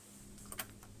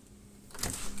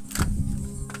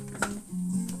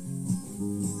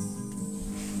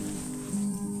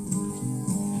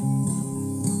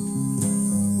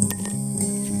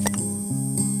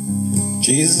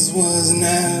Jesus was an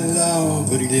outlaw,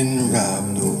 but he didn't rob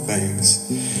no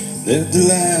banks. Lived a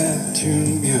life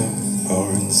too young,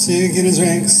 poor and sick in his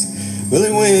ranks. Well,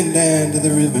 he went down to the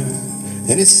river,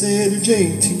 and he said to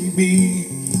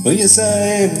JTB, well, yes,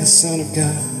 I am the Son of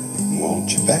God,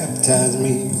 won't you baptize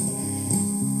me?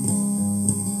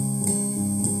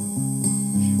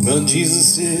 Well,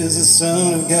 Jesus is the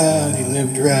Son of God, he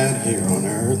lived right here on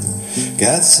earth.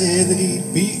 God said that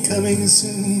he'd be coming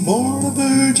soon, born of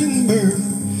virgin birth.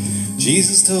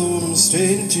 Jesus told him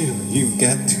straight and true, you've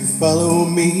got to follow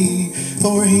me.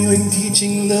 For healing,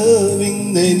 teaching,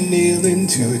 loving, they nailed him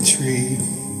to a tree.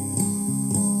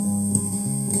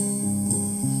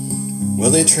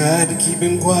 Well, they tried to keep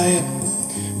him quiet,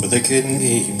 but they couldn't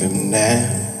keep him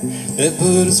down. They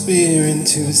put a spear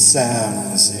into his side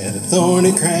and his head a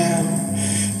thorny crown.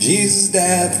 Jesus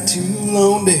died for 2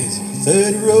 long days,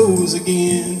 third he rose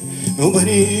again.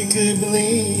 Nobody could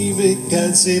believe it,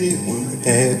 God said it would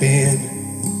happen.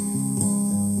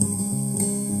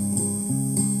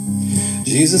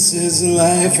 Jesus is the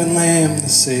life and lamb, the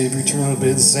Savior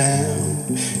trumpet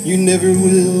sound. You never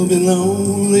will be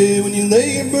lonely when you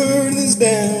lay your burdens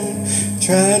down.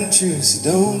 Try to choose,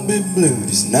 don't be blue,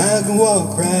 just knock and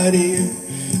walk right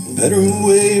in. Better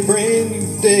away a brand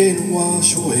new day to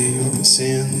wash away your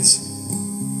sins.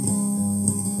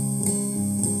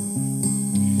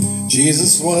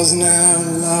 Jesus was an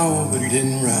outlaw, but he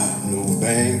didn't rob no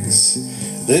banks.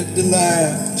 Lived a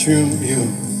life true and pure,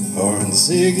 poor and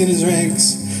sick in his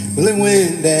ranks. Well, he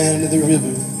went down to the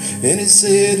river, and he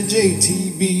said to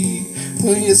JTB,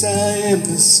 well, yes, I am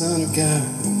the Son of God,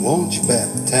 won't you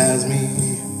baptize me?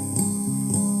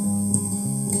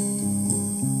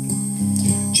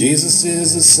 Jesus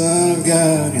is the Son of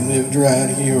God, he lived right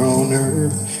here on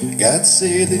earth. God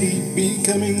said that he'd be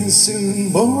coming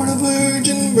soon, born of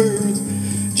virgin birth.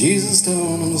 Jesus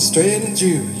told him straight and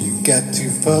true, you've got to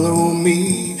follow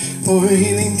me. For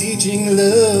healing, teaching,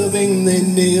 loving, they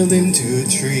nailed him to a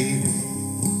tree.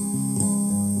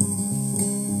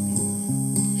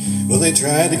 Well, they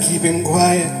tried to keep him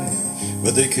quiet,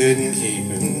 but they couldn't keep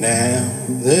him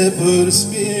down. They put a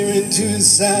spear into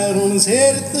his side, on his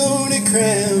head a thorny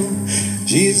crown.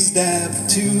 Jesus died for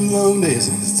 2 long days,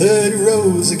 and the third he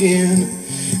rose again.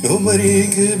 Nobody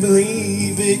could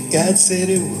believe it, God said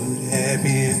it would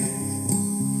happen.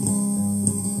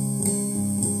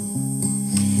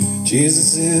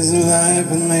 Jesus is the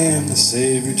life and lamb, the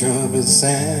Savior trumpet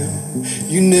sound.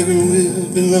 You never will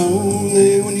be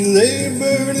lonely when you lay your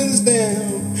burdens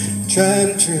down. Try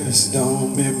to trust,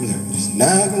 don't be blue, just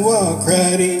knock and walk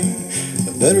right in.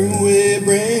 A better way, a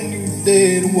brand new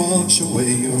day to wash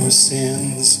away your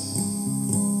sins.